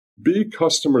be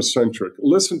customer-centric.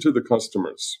 Listen to the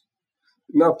customers,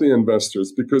 not the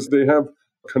investors, because they have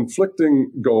conflicting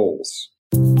goals.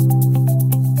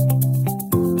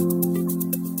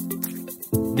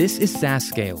 This is SaaS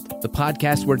Scaled, the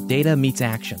podcast where data meets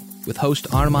action, with host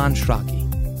Arman Shraki.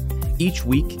 Each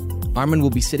week, Arman will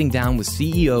be sitting down with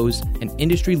CEOs and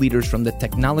industry leaders from the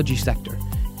technology sector,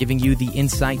 giving you the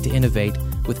insight to innovate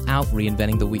without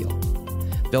reinventing the wheel.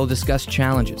 They'll discuss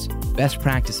challenges, best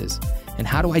practices, and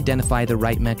how to identify the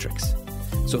right metrics.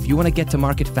 So if you want to get to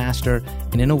market faster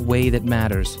and in a way that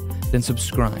matters, then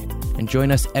subscribe and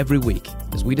join us every week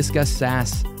as we discuss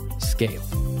SaaS Scaled.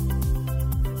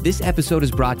 This episode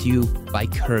is brought to you by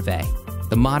Curve,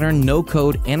 the modern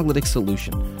no-code analytics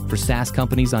solution for SaaS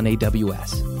companies on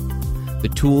AWS. The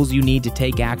tools you need to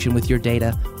take action with your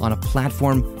data on a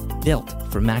platform built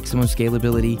for maximum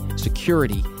scalability,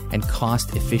 security, and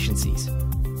cost efficiencies.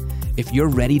 If you're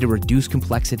ready to reduce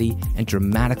complexity and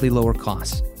dramatically lower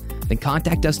costs, then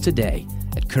contact us today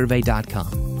at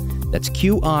curvey.com. That's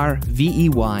QRVEY.com.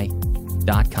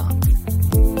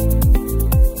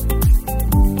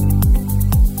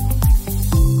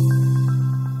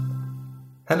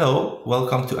 Hello,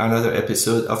 welcome to another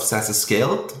episode of SaaS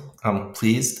Scaled. I'm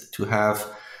pleased to have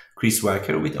Chris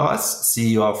Wacker with us,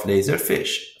 CEO of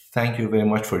Laserfiche. Thank you very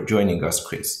much for joining us,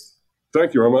 Chris.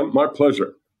 Thank you, Arman. My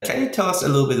pleasure. Can you tell us a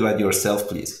little bit about yourself,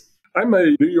 please? I'm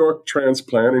a New York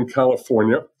transplant in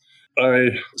California.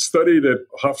 I studied at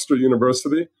Hofstra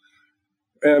University.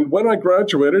 And when I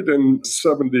graduated in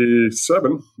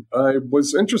 1977, I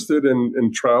was interested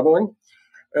in traveling.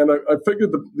 And I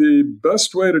figured the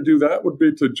best way to do that would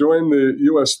be to join the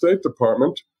U.S. State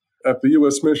Department at the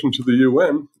U.S. mission to the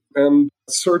UN and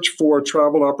search for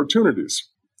travel opportunities.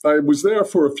 I was there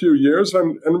for a few years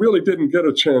and really didn't get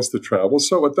a chance to travel.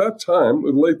 So at that time,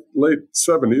 late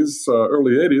 70s,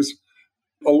 early 80s,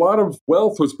 a lot of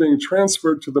wealth was being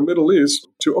transferred to the Middle East,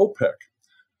 to OPEC.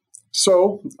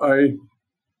 So I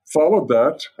followed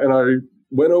that and I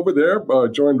went over there,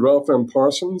 joined Ralph M.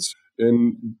 Parsons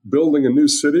in building a new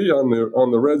city on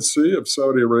the Red Sea of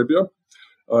Saudi Arabia.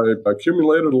 I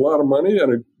accumulated a lot of money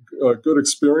and a good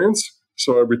experience.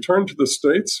 So I returned to the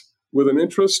States with an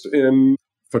interest in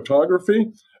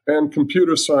photography and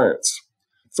computer science.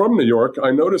 From New York,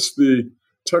 I noticed the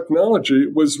technology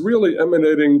was really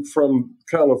emanating from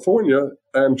California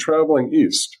and traveling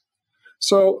east.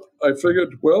 So I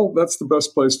figured, well, that's the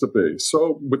best place to be.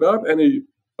 So without any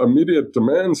immediate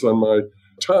demands on my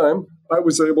time, I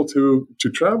was able to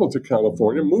travel to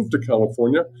California, move to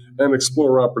California, and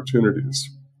explore opportunities.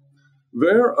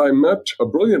 There, I met a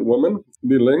brilliant woman,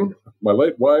 Ni-Ling, my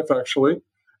late wife, actually,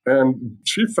 and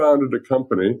she founded a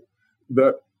company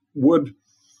that would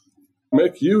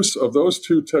make use of those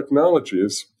two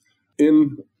technologies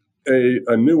in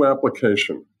a new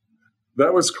application.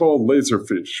 That was called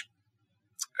Laserfiche.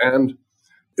 And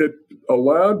it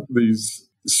allowed these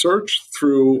search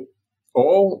through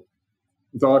all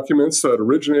documents that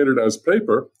originated as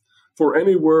paper for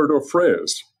any word or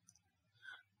phrase.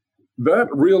 That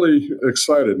really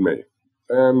excited me.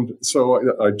 And so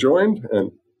I joined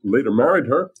and later married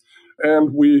her,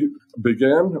 and we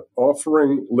began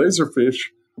offering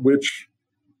Laserfiche, which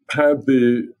had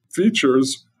the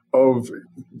features of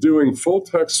doing full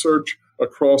text search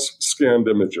across scanned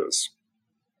images.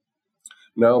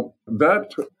 Now,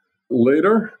 that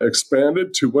later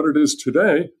expanded to what it is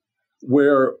today,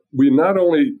 where we not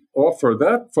only offer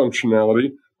that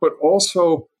functionality, but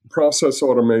also process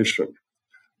automation.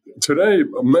 Today,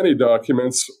 many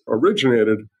documents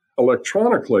originated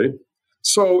electronically,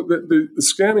 so the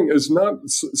scanning is not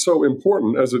so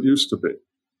important as it used to be.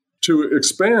 To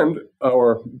expand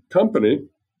our company,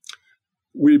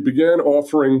 we began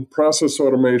offering process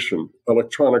automation,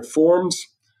 electronic forms,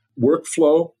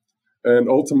 workflow, and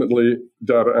ultimately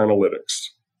data analytics.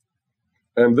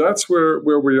 And that's where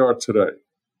we are today.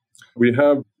 We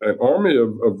have an army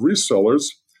of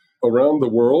resellers around the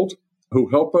world who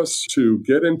help us to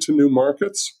get into new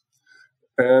markets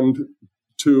and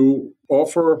to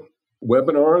offer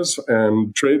webinars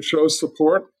and trade show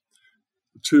support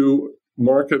to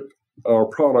market our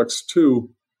products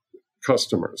to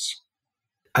customers.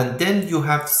 And then you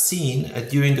have seen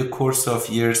during the course of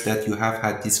years that you have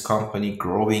had this company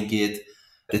growing it,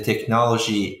 the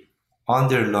technology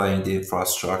underlying the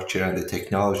infrastructure and the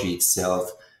technology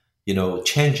itself,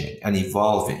 changing and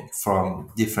evolving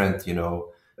from different,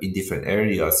 in different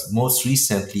areas. Most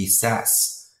recently,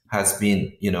 SaaS has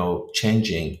been,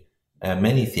 changing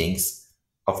many things,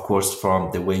 of course,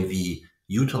 from the way we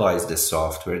utilize the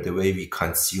software, the way we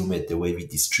consume it, the way we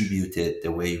distribute it,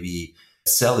 the way we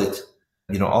sell it.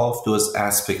 All of those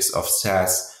aspects of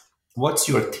SaaS What's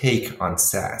your take on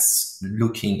SaaS,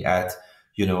 looking at,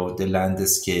 the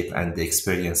landscape and the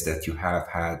experience that you have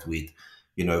had with,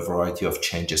 a variety of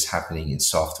changes happening in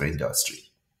software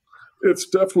industry? It's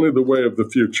definitely the way of the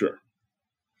future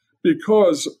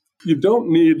because you don't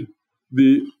need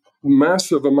the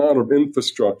massive amount of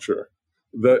infrastructure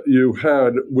that you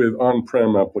had with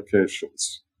on-prem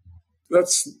applications.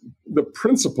 That's the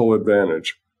principal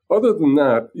advantage. Other than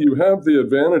that, you have the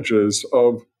advantages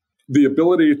of the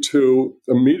ability to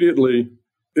immediately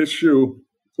issue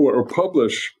or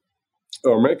publish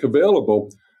or make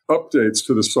available updates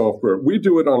to the software. We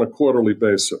do it on a quarterly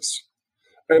basis.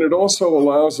 And it also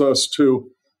allows us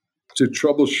to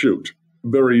troubleshoot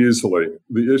very easily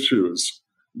the issues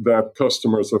that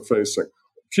customers are facing.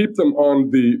 Keep them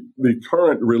on the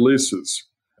current releases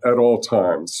at all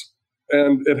times.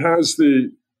 And it has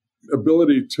the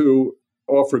ability to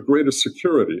offer greater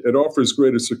security. It offers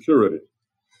greater security.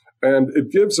 And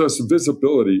it gives us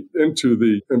visibility into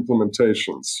the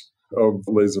implementations of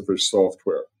Laserfiche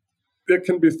software. It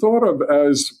can be thought of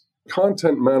as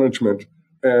content management,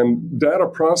 and data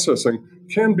processing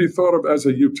can be thought of as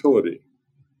a utility.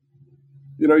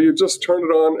 You just turn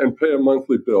it on and pay a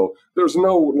monthly bill. There's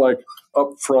no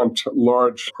upfront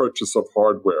large purchase of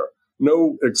hardware,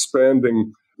 no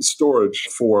expanding storage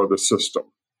for the system.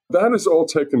 That is all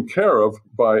taken care of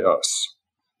by us.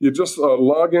 You just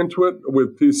log into it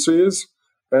with PCs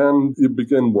and you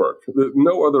begin work.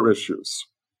 No other issues.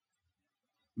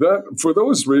 That, for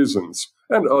those reasons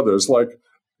and others, like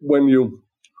when you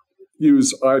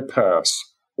use iPaaS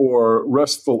or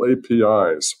RESTful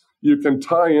APIs, you can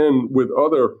tie in with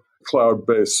other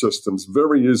cloud-based systems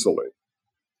very easily.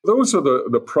 Those are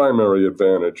the primary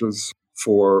advantages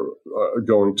for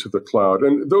going to the cloud.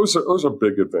 And those are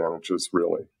big advantages,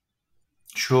 really.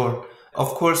 Sure. Of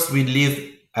course, we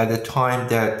live at a time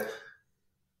that,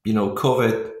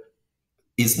 COVID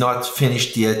is not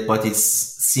finished yet, but it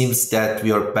seems that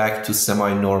we are back to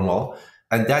semi-normal.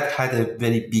 And that had a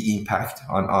very big impact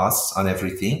on us, on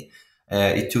everything.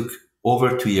 It took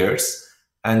over 2 years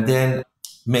and then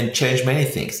changed many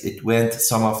things. It went,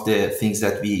 some of the things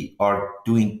that we are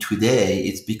doing today,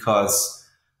 it's because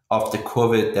of the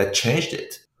COVID that changed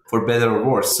it, for better or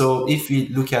worse. So if we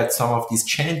look at some of these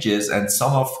changes and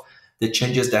some of the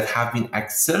changes that have been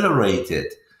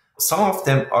accelerated, some of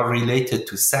them are related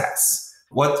to SaaS.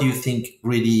 What do you think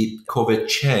really COVID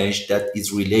changed that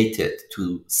is related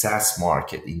to SaaS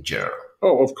market in general?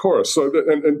 Oh, of course. So,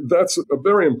 and that's a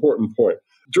very important point.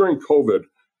 During COVID,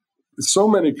 so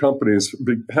many companies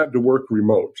had to work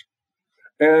remote.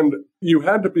 And you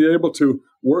had to be able to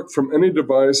work from any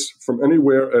device, from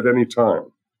anywhere, at any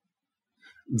time.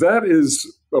 That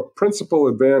is a principal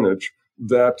advantage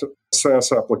that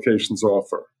SaaS applications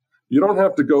offer. You don't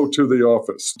have to go to the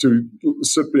office to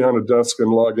sit behind a desk and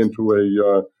log into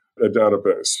a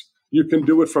database. You can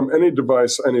do it from any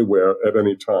device, anywhere, at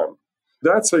any time.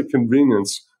 That's a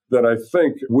convenience that I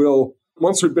think will,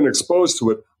 once we've been exposed to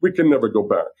it, we can never go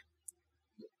back.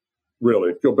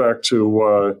 Really, go back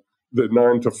to the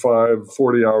 9 to 5,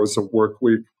 40 hours of work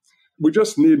week. We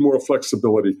just need more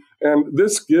flexibility. And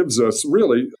this gives us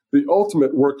really the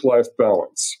ultimate work-life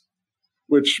balance,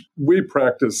 which we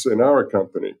practice in our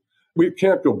company. We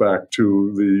can't go back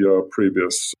to the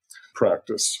previous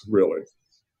practice, really.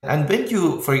 And when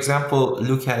you, for example,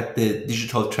 look at the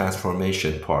digital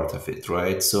transformation part of it,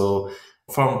 right? So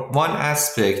from one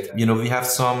aspect, we have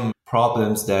some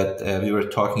problems that we were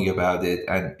talking about it,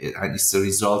 and it's a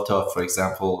result of, for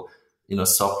example,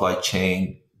 supply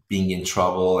chain being in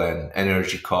trouble and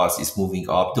energy costs is moving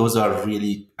up. Those are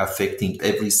really affecting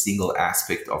every single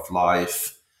aspect of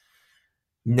life.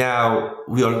 Now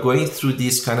we are going through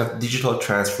this kind of digital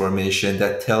transformation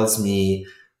that tells me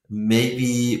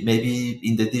maybe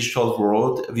in the digital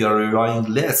world, we are relying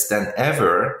less than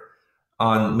ever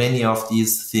on many of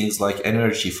these things like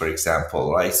energy, for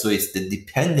example, right? So it's the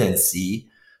dependency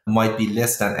might be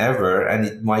less than ever, and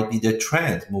it might be the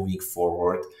trend moving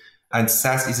forward. And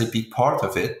SaaS is a big part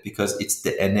of it because it's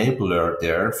the enabler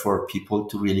there for people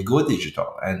to really go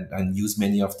digital and use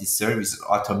many of these services.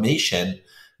 Automation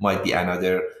might be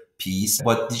another piece,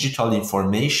 but digital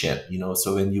information,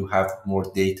 so when you have more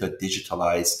data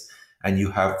digitalized and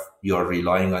you are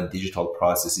relying on digital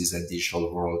processes and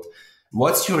digital world,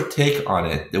 what's your take on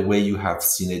it, the way you have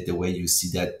seen it, the way you see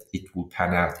that it will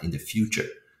pan out in the future?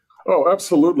 Oh,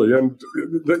 absolutely. And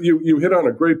you hit on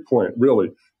a great point,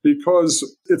 really,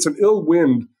 because it's an ill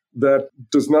wind that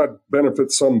does not benefit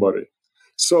somebody.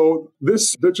 So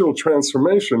this digital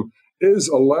transformation is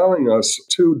allowing us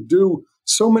to do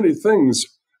so many things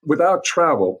without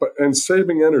travel and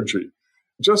saving energy.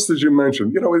 Just as you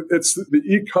mentioned, it's the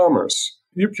e-commerce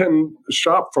you can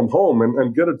shop from home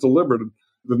and get it delivered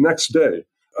the next day.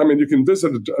 I mean, you can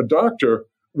visit a doctor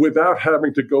without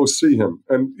having to go see him.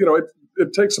 And,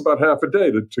 it takes about half a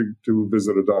day to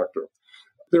visit a doctor.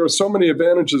 There are so many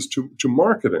advantages to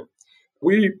marketing.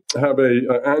 We have an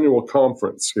annual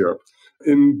conference here.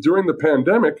 During the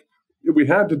pandemic, we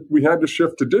had to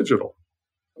shift to digital.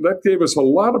 That gave us a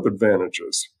lot of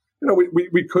advantages.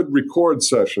 We could record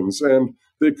sessions and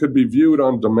they could be viewed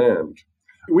on demand.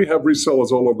 We have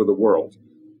resellers all over the world,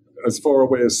 as far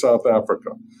away as South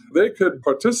Africa. They could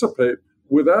participate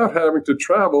without having to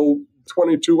travel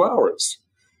 22 hours.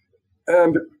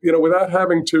 And, without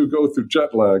having to go through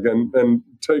jet lag and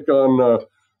take on,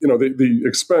 the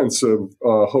expense of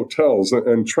hotels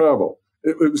and travel.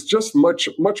 It was just much,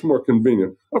 much more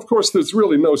convenient. Of course, there's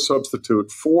really no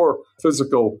substitute for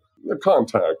physical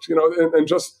contact, and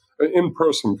just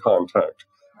in-person contact.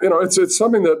 It's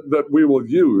something that we will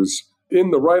use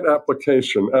in the right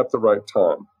application at the right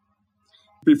time.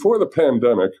 Before the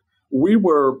pandemic, we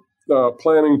were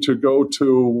planning to go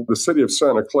to the city of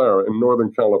Santa Clara in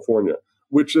Northern California,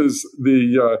 which is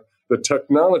the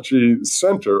technology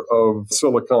center of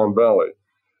Silicon Valley.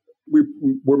 We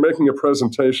were making a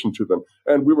presentation to them,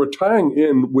 and we were tying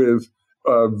in with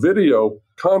video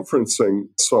conferencing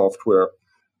software.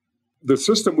 The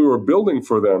system we were building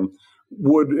for them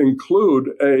would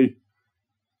include a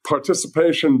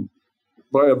participation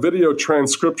by a video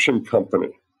transcription company,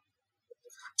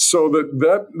 so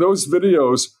that those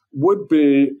videos would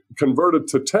be converted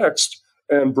to text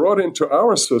and brought into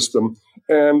our system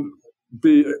and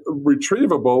be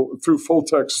retrievable through full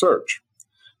text search.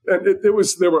 And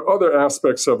there were other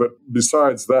aspects of it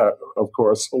besides that, of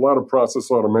course, a lot of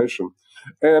process automation.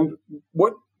 And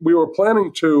what we were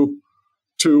planning to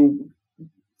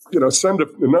send a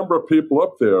number of people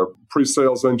up there,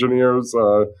 pre-sales engineers,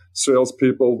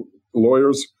 salespeople,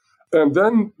 lawyers. And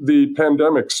then the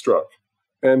pandemic struck,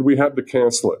 and we had to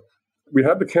cancel it. We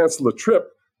had to cancel the trip,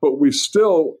 but we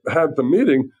still had the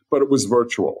meeting, but it was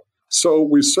virtual. So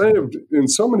we saved in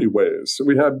so many ways.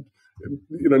 We had,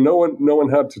 no one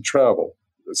had to travel.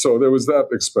 So there was that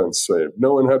expense saved.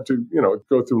 No one had to,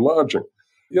 go through lodging.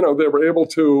 They were able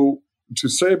to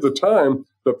save the time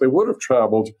that they would have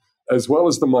traveled as well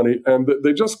as the money. And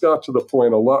they just got to the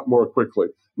point a lot more quickly.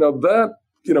 Now that,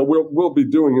 we'll be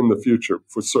doing in the future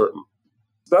for certain.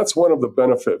 That's one of the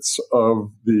benefits of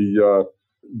the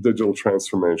digital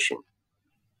transformation.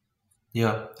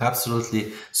 Yeah,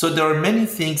 absolutely. So there are many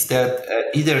things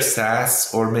that either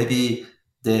SaaS or maybe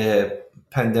the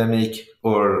pandemic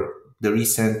or the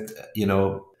recent,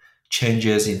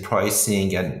 changes in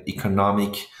pricing and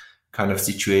economic kind of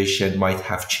situation might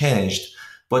have changed.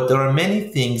 But there are many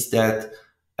things that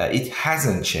it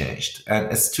hasn't changed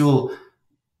and still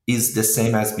is the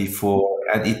same as before,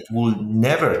 and it will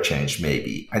never change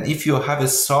maybe. And if you have a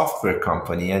software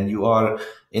company and you are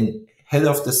in head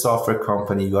of the software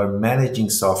company, you are managing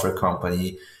software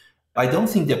company, I don't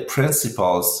think the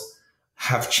principles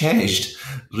have changed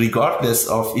regardless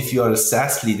of if you are a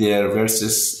SaaS leader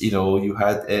versus, you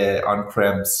had an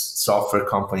on-prem software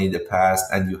company in the past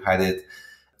and you had it.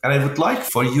 And I would like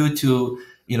for you to,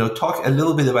 talk a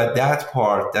little bit about that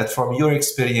part, that from your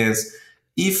experience,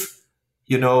 if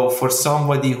for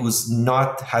somebody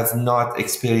has not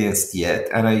experienced yet,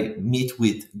 and I meet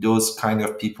with those kind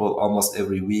of people almost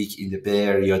every week in the Bay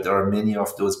Area, there are many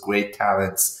of those great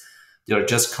talents. They are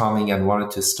just coming and wanting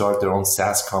to start their own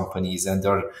SaaS companies. And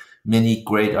there are many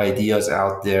great ideas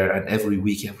out there. And every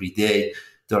week, every day,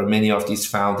 there are many of these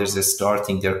founders that are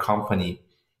starting their company.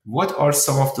 What are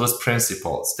some of those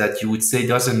principles that you would say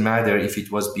doesn't matter if it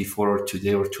was before or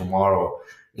today or tomorrow?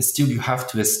 Still, you have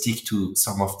to stick to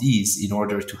some of these in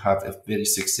order to have a very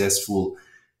successful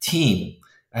team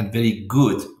and very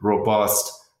good,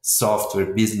 robust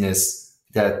software business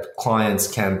that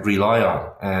clients can rely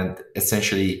on and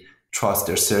essentially trust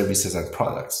their services and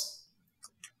products.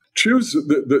 Choose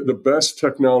the best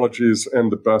technologies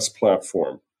and the best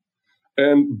platform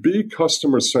and be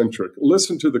customer-centric.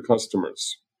 Listen to the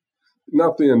customers,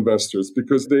 not the investors,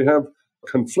 because they have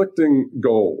conflicting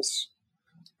goals.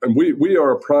 And we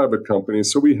are a private company,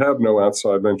 so we have no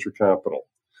outside venture capital.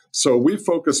 So we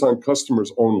focus on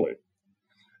customers only.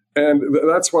 And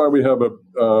that's why we have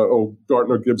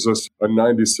Gartner gives us a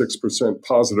 96%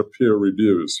 positive peer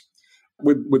reviews.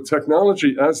 With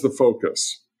technology as the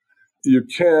focus, you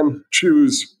can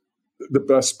choose the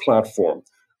best platform.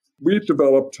 We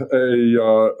developed an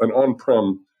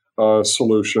on-prem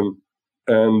solution,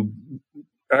 and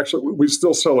actually we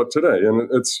still sell it today, and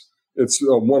it's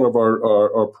one of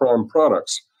our prime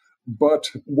products. But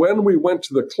when we went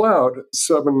to the cloud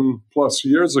 7+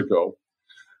 years ago,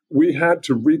 we had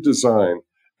to redesign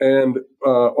and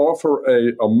offer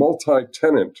a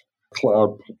multi-tenant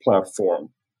cloud platform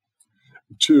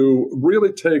to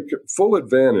really take full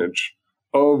advantage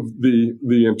of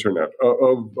the internet,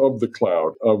 of the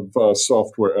cloud, of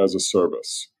software as a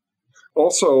service.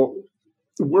 Also,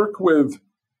 work with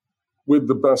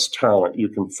the best talent you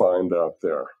can find out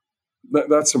there.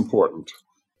 That's important.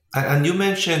 And you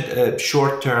mentioned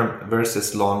short-term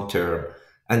versus long-term,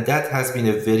 and that has been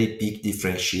a very big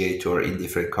differentiator in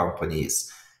different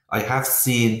companies. I have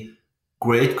seen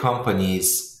great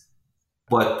companies,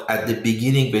 but at the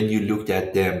beginning, when you looked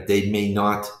at them, they may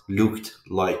not looked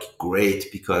like great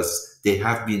because they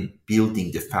have been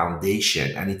building the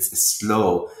foundation, and it's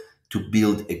slow to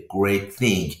build a great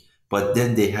thing. But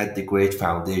then they had the great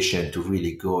foundation to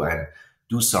really go and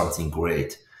do something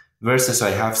great. Versus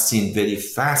I have seen very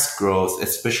fast growth,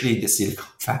 especially in the Silicon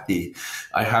Valley.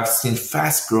 I have seen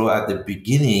fast growth at the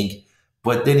beginning,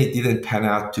 but then it didn't pan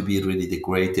out to be really the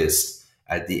greatest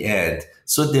at the end.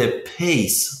 So the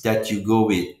pace that you go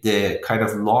with, the kind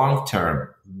of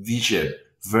long-term vision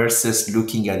versus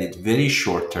looking at it very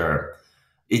short-term,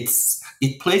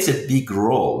 it plays a big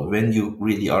role when you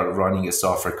really are running a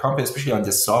software company, especially on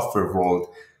the software world.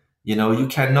 You know, you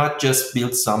cannot just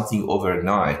build something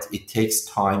overnight. It takes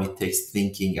time. It takes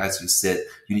thinking. As you said,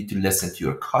 you need to listen to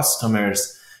your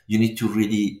customers. You need to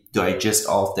really digest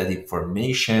all of that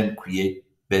information, create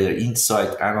better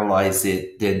insight, analyze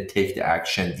it, then take the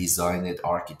action, design it,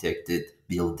 architect it,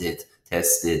 build it,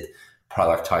 test it,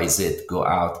 productize it, go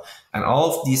out. And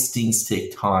all of these things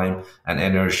take time and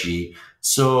energy.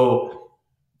 So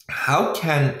how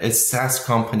can a SaaS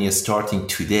company starting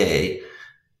today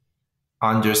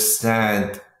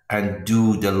understand and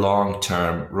do the long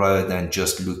term rather than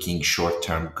just looking short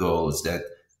term goals that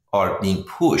are being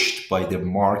pushed by the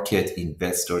market,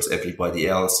 investors, everybody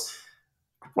else?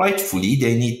 Rightfully,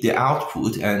 they need the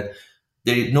output, and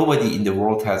nobody in the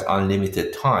world has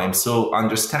unlimited time. So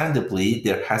understandably,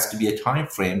 there has to be a time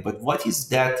frame. But what is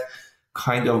that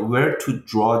kind of where to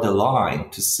draw the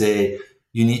line to say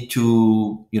you need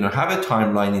to, have a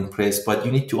timeline in place, but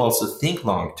you need to also think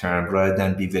long term rather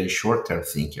than be very short term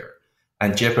thinker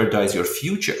and jeopardize your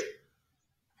future?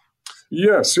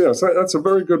 Yes, that's a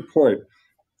very good point.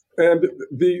 And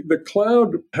the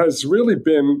cloud has really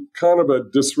been kind of a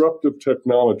disruptive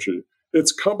technology.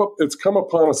 It's come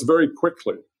upon us very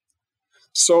quickly.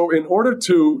 So in order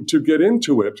to get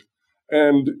into it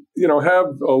and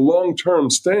have a long-term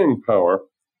staying power,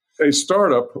 a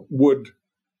startup would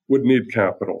need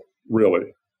capital,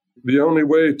 really. The only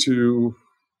way to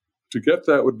get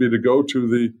that would be to go to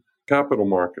the capital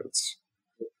markets.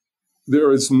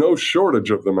 There is no shortage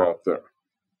of them out there.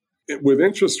 With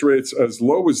interest rates as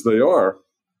low as they are,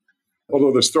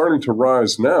 although they're starting to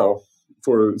rise now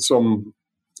for some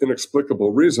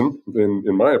inexplicable reason,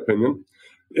 in my opinion,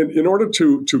 in order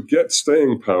to get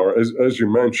staying power, as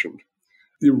you mentioned,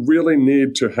 you really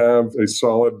need to have a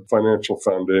solid financial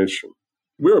foundation.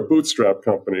 We're a bootstrap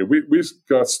company. We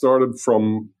got started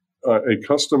from a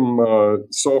custom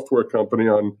software company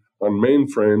on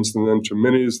mainframes, and then to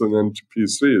minis, and then to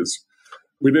PCs.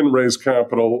 We didn't raise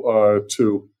capital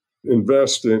to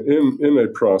invest in a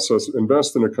process,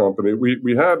 invest in a company.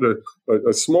 We had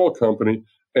a small company,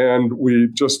 and we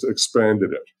just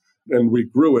expanded it. And we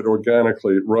grew it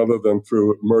organically rather than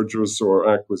through mergers or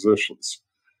acquisitions.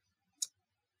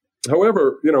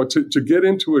 However, to get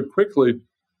into it quickly,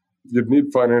 you'd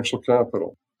need financial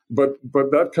capital. But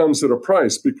that comes at a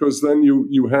price, because then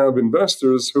you have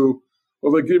investors who,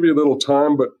 well, they give you a little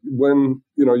time, but when,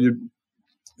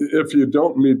 if you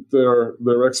don't meet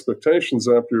their expectations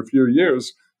after a few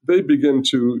years, they begin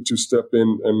to step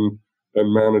in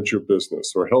and manage your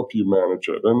business or help you manage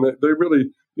it. And they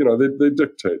really, they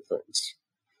dictate things.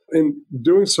 In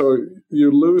doing so,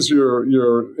 you lose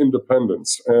your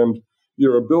independence and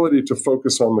your ability to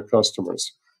focus on the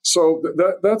customers. So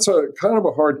that's a kind of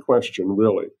a hard question,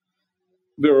 really.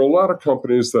 There are a lot of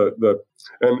companies that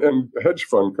and hedge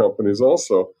fund companies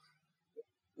also,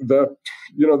 that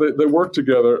they work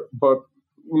together, but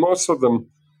most of them,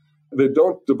 they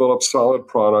don't develop solid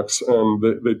products, and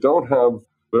they don't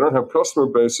have customer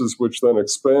bases which then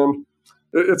expand.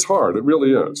 It's hard. It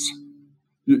really is.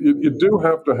 You do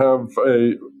have to have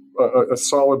a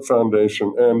solid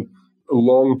foundation and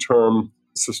long-term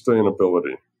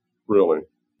sustainability, really.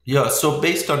 Yeah. So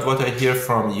based on what I hear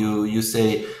from you, you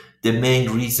say the main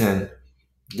reason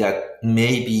that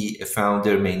maybe a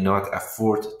founder may not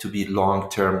afford to be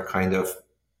long-term kind of,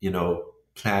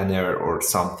 planner or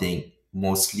something,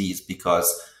 mostly is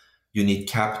because you need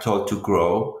capital to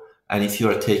grow. And if you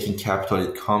are taking capital,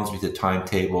 it comes with a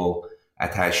timetable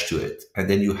attached to it. And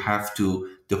then you have to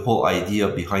the whole idea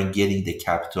behind getting the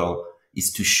capital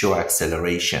is to show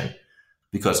acceleration,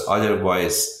 because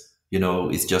otherwise,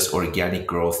 it's just organic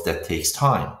growth that takes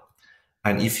time.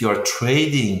 And if you're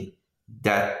trading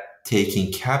that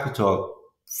taking capital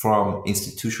from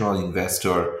institutional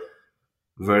investor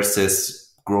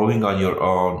versus growing on your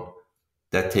own,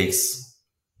 that takes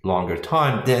longer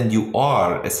time, then you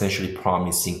are essentially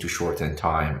promising to shorten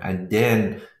time. And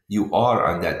then you are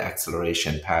on that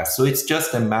acceleration path. So it's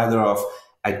just a matter of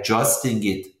adjusting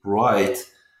it right,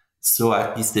 so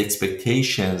at least the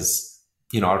expectations,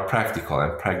 are practical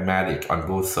and pragmatic on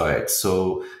both sides.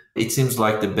 So it seems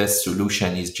like the best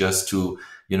solution is just to,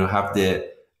 have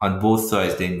on both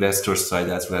sides, the investor side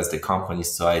as well as the company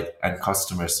side and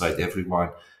customer side, everyone,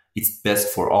 it's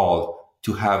best for all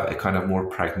to have a kind of more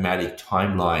pragmatic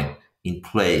timeline in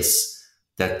place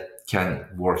that can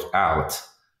work out.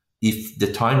 If the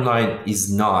timeline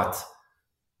is not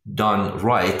done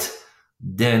right,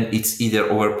 then it's either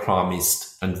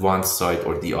overpromised on one side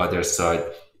or the other side.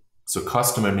 So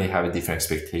customer may have a different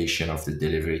expectation of the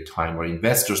delivery time, or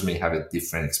investors may have a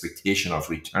different expectation of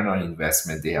return on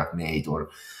investment they have made, or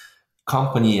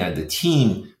company and the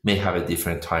team may have a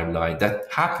different timeline. That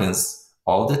happens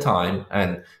all the time.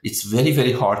 And it's very,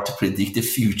 very hard to predict the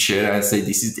future and say,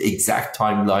 this is the exact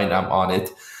timeline, I'm on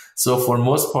it. So for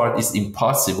most part, it's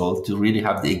impossible to really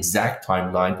have the exact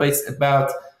timeline, but it's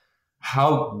about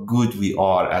how good we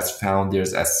are as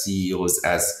founders, as CEOs,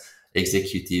 as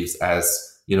executives, as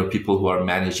people who are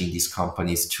managing these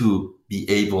companies to be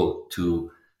able to,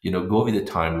 go with a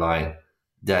timeline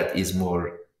that is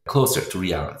more closer to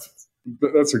reality.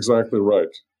 That's exactly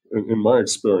right. In my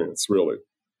experience, really.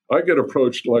 I get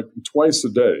approached like twice a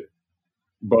day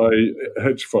by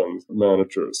hedge fund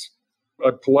managers.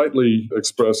 I politely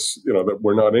express, that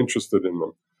we're not interested in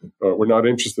them. We're not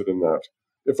interested in that.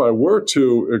 If I were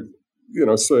to,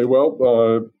 say,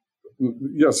 well,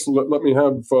 yes, let me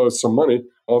have some money,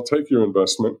 I'll take your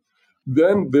investment,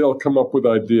 then they'll come up with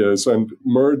ideas and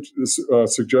merge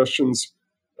suggestions,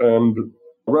 and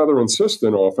rather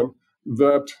insistent often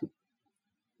that,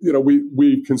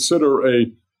 we consider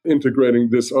integrating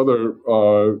this other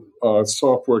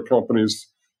software company's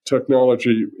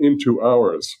technology into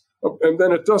ours. And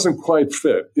then it doesn't quite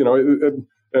fit, and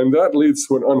that leads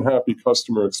to an unhappy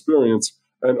customer experience.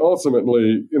 And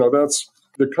ultimately, that's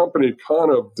the company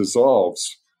kind of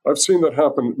dissolves. I've seen that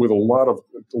happen with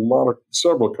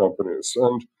several companies,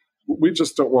 and we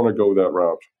just don't want to go that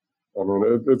route. I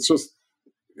mean, it's just,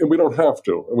 and we don't have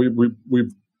to.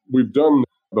 We've done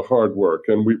the hard work,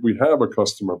 and we have a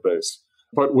customer base.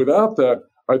 But without that,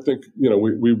 I think,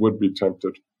 we would be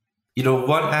tempted.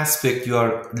 One aspect, you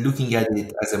are looking at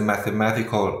it as a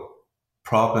mathematical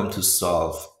problem to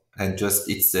solve, and just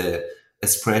it's a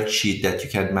spreadsheet that you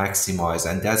can maximize.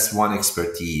 And that's one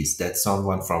expertise that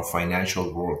someone from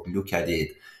financial world look at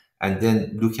it and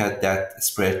then look at that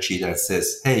spreadsheet and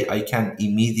says, hey, I can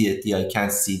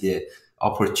see the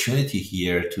opportunity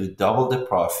here to double the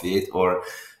profit or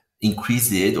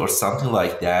increase it or something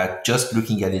like that, just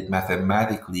looking at it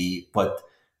mathematically, but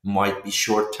might be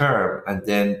short term. And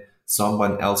then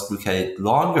someone else look at it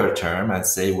longer term and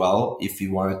say, well, if we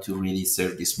wanted to really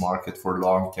serve this market for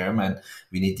long term and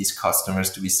we need these customers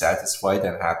to be satisfied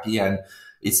and happy, and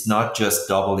it's not just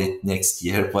double it next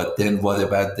year, but then what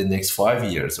about the next 5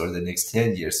 years or the next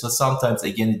 10 years? So sometimes,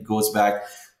 again, it goes back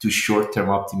to short-term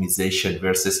optimization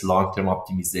versus long-term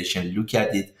optimization. Look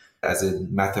at it as a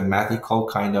mathematical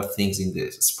kind of things in the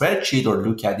spreadsheet, or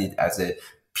look at it as a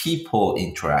people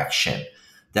interaction.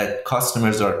 That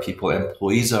customers are people,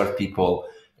 employees are people,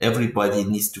 everybody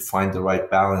needs to find the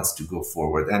right balance to go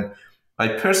forward. And I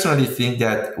personally think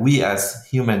that we as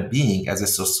human beings, as a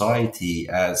society,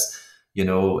 as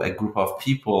a group of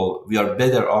people, we are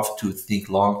better off to think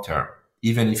long term,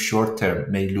 even if short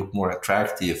term may look more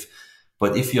attractive.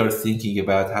 But if you are thinking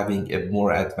about having a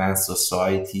more advanced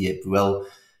society, a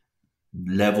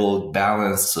well-leveled,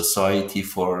 balanced society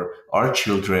for our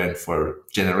children, for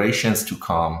generations to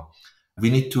come, we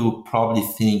need to probably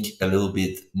think a little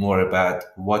bit more about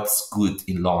what's good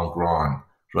in long run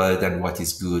rather than what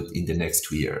is good in the next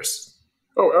 2 years.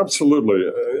 Oh,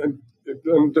 absolutely.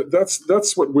 And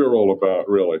that's what we're all about,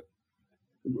 really.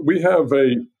 We have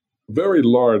a very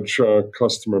large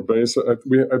customer base. I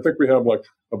think we have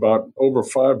about over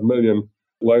 5 million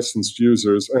licensed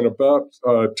users and about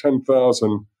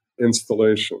 10,000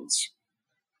 installations.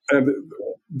 And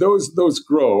those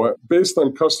grow. Based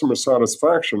on customer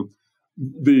satisfaction,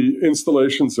 the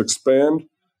installations expand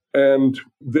and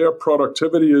their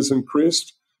productivity is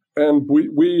increased, and we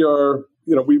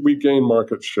gain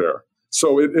market share.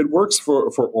 So it works for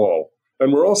all.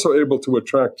 And we're also able to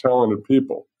attract talented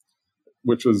people.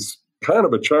 which is kind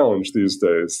of a challenge these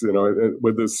days,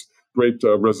 with this great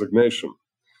resignation.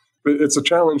 It's a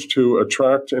challenge to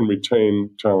attract and retain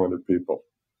talented people.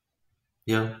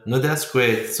 Yeah, no, that's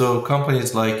great. So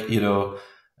companies like,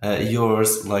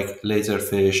 yours, like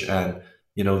Laserfiche, and,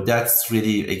 that's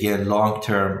really, again,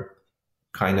 long-term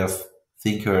kind of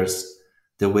thinkers,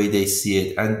 the way they see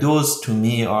it. And those to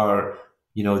me are,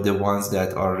 the ones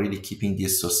that are really keeping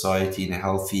this society in a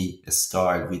healthy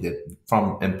style with it,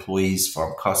 from employees,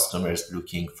 from customers,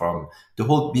 looking from the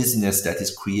whole business that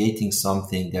is creating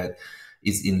something that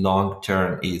is in long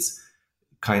term is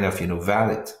kind of,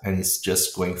 valid, and it's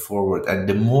just going forward. And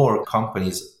the more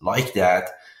companies like that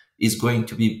is going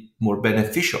to be more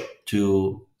beneficial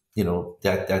to,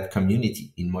 that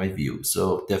community, in my view.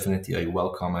 So definitely I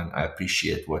welcome and I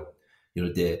appreciate what,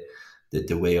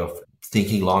 the way of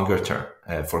thinking longer term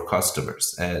for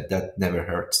customers. That never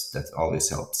hurts. That always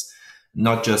helps,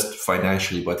 not just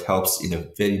financially, but helps in a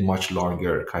very much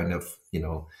longer kind of,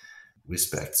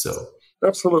 respect. So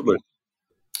absolutely.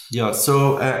 Yeah.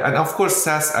 So, and of course,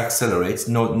 SaaS accelerates.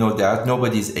 No doubt.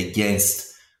 Nobody's against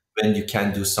when you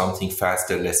can do something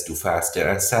faster. Let's do faster.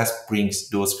 And SaaS brings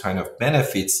those kind of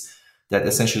benefits that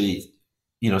essentially,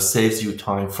 saves you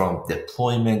time from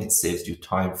deployment. It saves you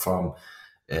time from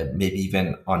maybe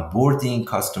even onboarding.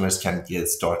 Customers can get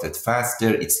started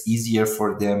faster. It's easier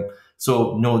for them.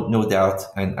 So no doubt.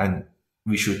 And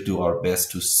we should do our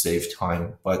best to save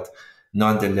time. But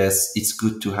nonetheless, it's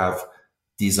good to have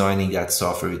designing that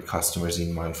software with customers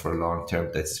in mind for long term.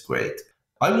 That's great.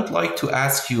 I would like to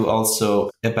ask you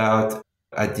also about,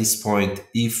 at this point,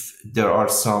 if there are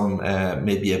some,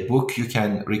 maybe a book you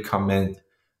can recommend,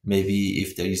 maybe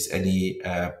if there is any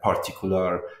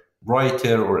particular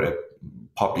writer or a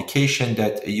publication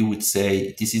that you would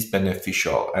say this is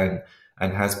beneficial and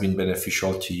has been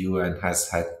beneficial to you and has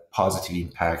had positive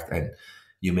impact, and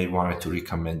you may want to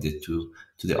recommend it to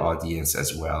the audience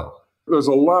as well. There's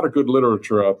a lot of good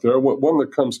literature out there. One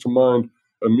that comes to mind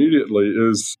immediately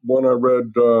is one I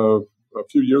read a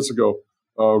few years ago,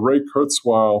 Ray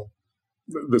Kurzweil,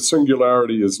 The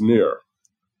Singularity is Near.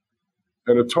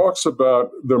 And it talks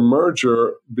about the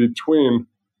merger between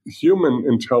human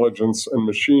intelligence and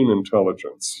machine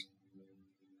intelligence.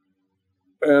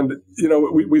 And,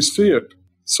 we see it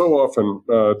so often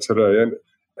today, and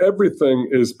everything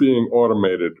is being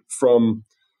automated, from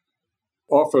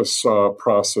office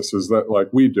processes that like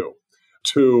we do,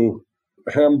 to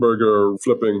hamburger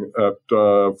flipping at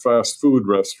fast food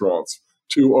restaurants,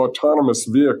 to autonomous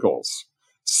vehicles.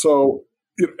 So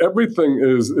everything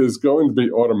is going to be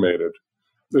automated.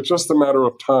 It's just a matter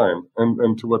of time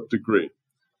and to what degree.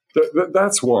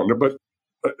 That's one. But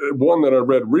one that I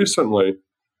read recently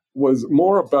was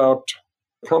more about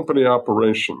company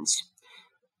operations.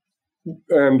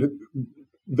 And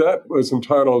that was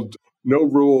entitled No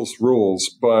Rules, Rules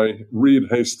by Reed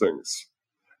Hastings.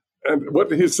 And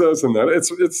what he says in that,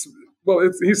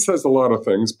 he says a lot of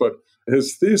things, but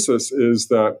his thesis is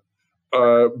that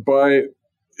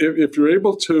if you're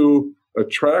able to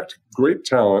attract great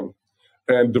talent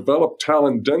and develop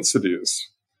talent densities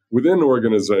within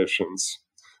organizations,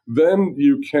 then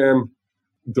you can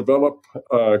develop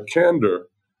candor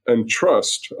and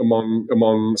trust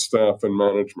among staff and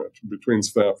management, between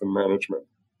staff and management.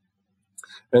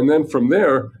 And then from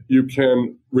there, you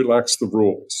can relax the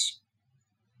rules.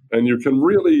 And you can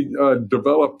really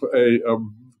develop a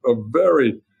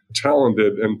very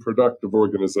talented and productive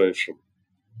organization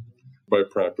by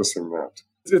practicing that.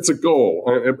 It's a goal,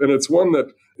 and it's one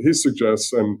that he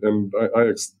suggests, and I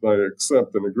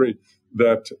accept and agree,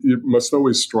 that you must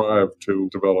always strive to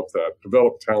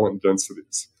develop talent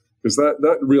densities. Because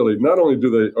that really, not only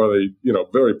are they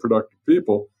very productive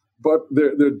people, but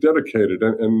they're dedicated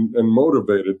and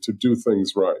motivated to do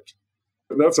things right.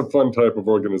 That's a fun type of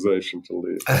organization to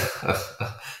lead.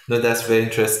 No, that's very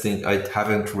interesting. I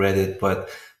haven't read it, but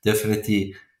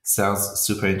definitely sounds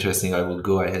super interesting. I will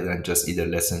go ahead and just either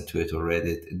listen to it or read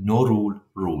it. No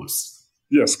rules.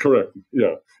 Yes, correct.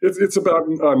 Yeah. It's about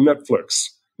Netflix.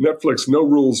 Netflix, no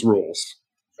rules.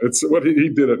 It's what he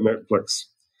did at Netflix.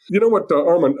 You know what,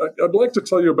 Armin, I'd like to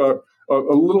tell you about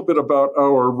a little bit about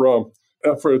our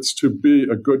efforts to be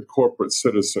a good corporate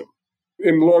citizen.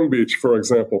 In Long Beach, for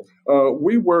example,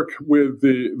 we work with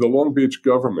the Long Beach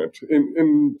government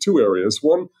in two areas.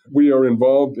 One, we are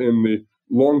involved in the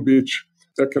Long Beach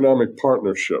Economic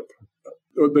Partnership.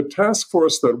 The task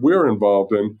force that we're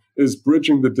involved in is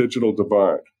bridging the digital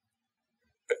divide.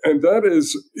 And that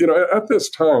is, at this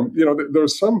time, there are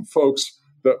some folks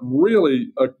that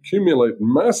really accumulate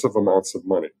massive amounts of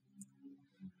money,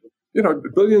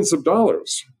 billions of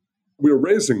dollars. we're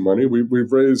raising money.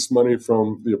 We've raised money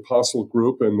from the Apostle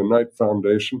Group and the Knight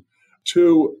Foundation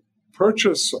to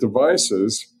purchase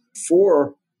devices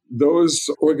for those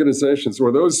organizations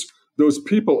or those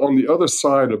people on the other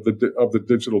side of the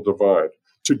digital divide,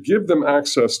 to give them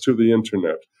access to the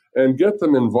internet and get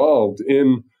them involved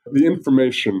in the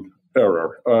information era,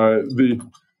 the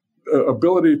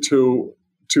ability to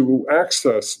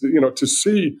access, to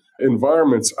see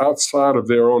environments outside of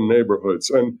their own neighborhoods,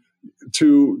 and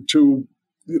to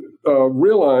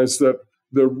realize that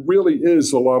there really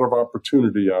is a lot of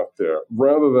opportunity out there,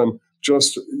 rather than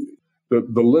just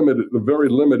the very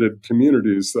limited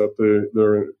communities that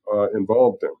they're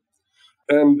involved in.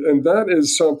 And that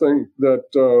is something that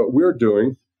we're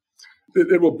doing.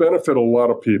 It will benefit a lot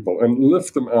of people and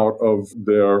lift them out of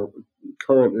their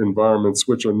current environments,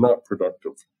 which are not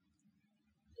productive.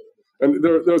 And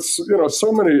there's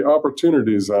so many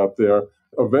opportunities out there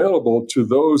available to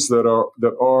those that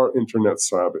are internet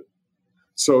savvy.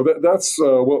 So that's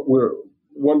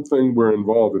one thing we're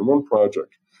involved in, one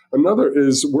project. Another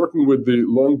is working with the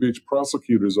Long Beach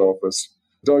Prosecutor's Office,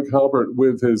 Doug Halbert,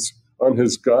 on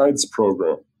his GUIDES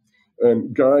program.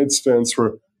 And GUIDES stands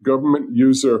for Government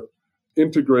User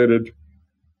Integrated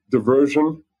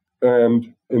Diversion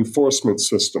and Enforcement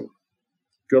System.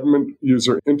 Government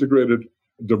User Integrated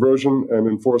Diversion and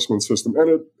Enforcement System.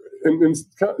 And in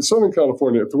Southern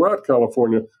California, throughout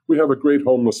California, we have a great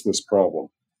homelessness problem.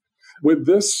 With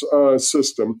this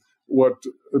system, what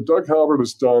Doug Halbert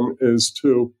has done is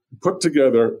to put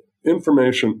together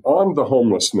information on the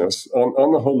homelessness,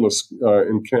 on the homeless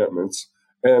encampments,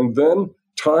 and then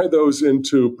tie those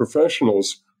into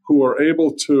professionals who are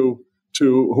able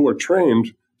who are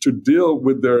trained to deal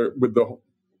with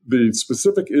the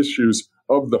specific issues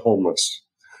of the homeless.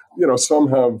 Some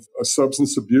have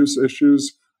substance abuse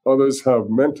issues, others have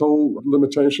mental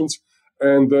limitations,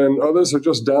 and then others are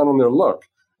just down on their luck.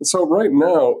 And so right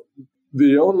now,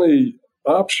 the only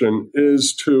option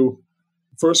is to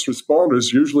first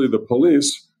responders, usually the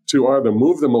police, to either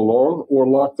move them along or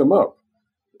lock them up.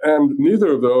 And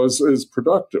neither of those is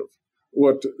productive.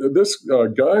 What this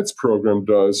GUIDES program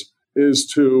does is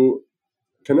to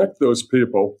connect those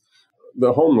people,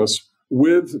 the homeless,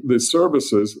 with the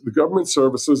services, the government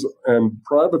services and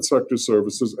private sector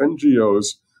services,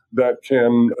 NGOs, that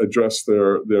can address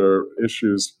their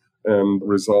issues and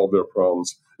resolve their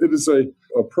problems. It is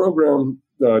a program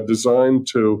designed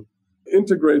to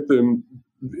integrate them,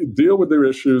 deal with their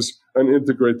issues, and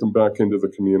integrate them back into the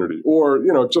community, or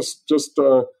just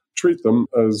treat them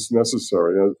as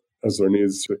necessary, as their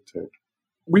needs dictate.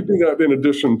 We do that in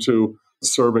addition to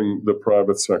serving the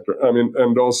private sector.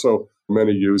 And also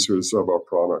many users of our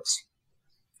products.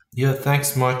 Yeah,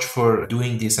 thanks much for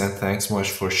doing this, and thanks much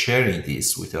for sharing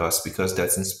this with us, because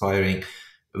that's inspiring.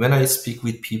 When I speak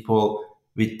with people,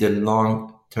 with the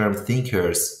long-term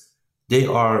thinkers, they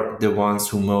are the ones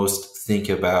who most think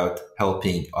about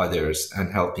helping others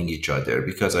and helping each other,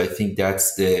 because I think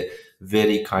that's the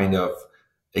very kind of,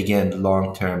 again,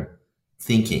 long-term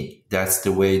thinking. That's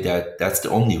the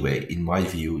only way, in my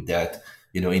view, that,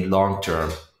 in long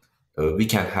term, we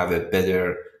can have a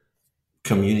better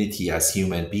community as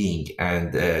human being.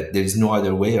 And there is no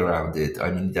other way around it.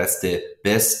 That's the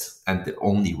best and the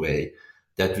only way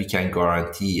that we can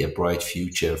guarantee a bright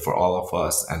future for all of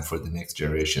us and for the next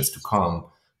generations to come,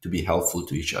 to be helpful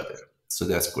to each other. So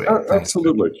that's great.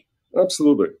 Absolutely.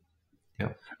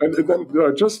 Yeah. And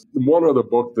then just one other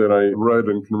book that I read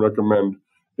and can recommend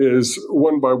is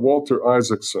one by Walter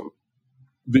Isaacson,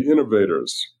 The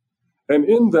Innovators. And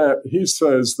in that, he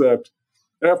says that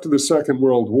after the Second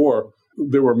World War,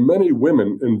 there were many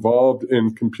women involved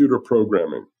in computer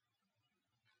programming.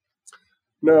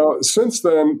 Now, since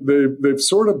then, they've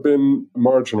sort of been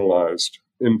marginalized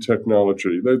in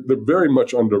technology. They're very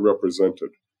much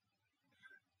underrepresented.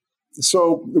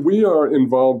 So we are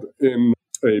involved in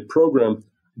a program,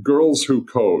 Girls Who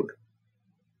Code.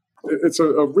 It's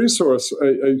a resource,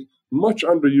 a much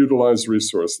underutilized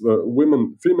resource.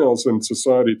 The females in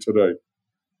society today,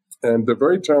 and they're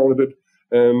very talented,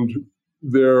 and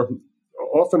they're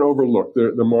often overlooked.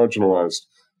 They're marginalized.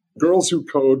 Girls Who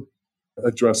Code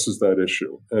addresses that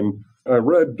issue. And I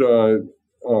read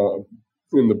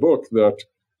in the book that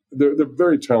they're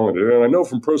very talented. And I know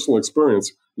from personal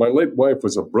experience, my late wife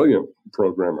was a brilliant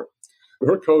programmer.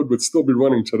 Her code would still be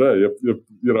running today if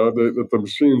the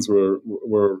machines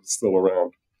were still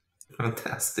around.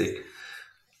 Fantastic.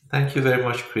 Thank you very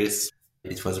much, Chris.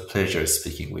 It was a pleasure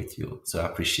speaking with you. So I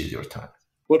appreciate your time.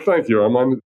 Well, thank you,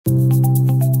 Arman.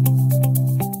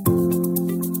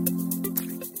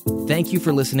 Thank you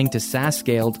for listening to SaaS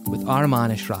Scaled with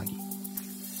Arman Eshraghi.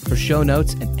 For show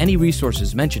notes and any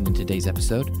resources mentioned in today's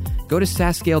episode, go to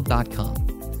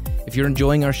SaaScaled.com. If you're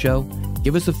enjoying our show,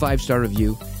 give us a 5-star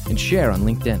review and share on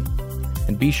LinkedIn.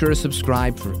 And be sure to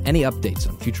subscribe for any updates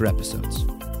on future episodes.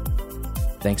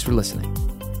 Thanks for listening.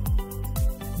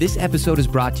 This episode is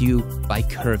brought to you by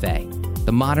Curve,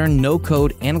 the modern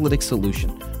no-code analytics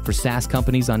solution for SaaS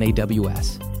companies on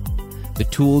AWS. The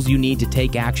tools you need to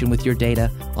take action with your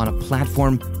data on a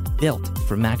platform built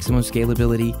for maximum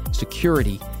scalability,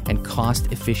 security, and cost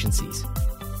efficiencies.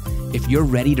 If you're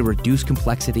ready to reduce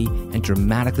complexity and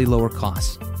dramatically lower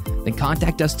costs, then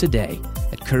contact us today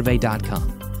at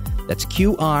curvey.com. That's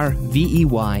QRVEY.com.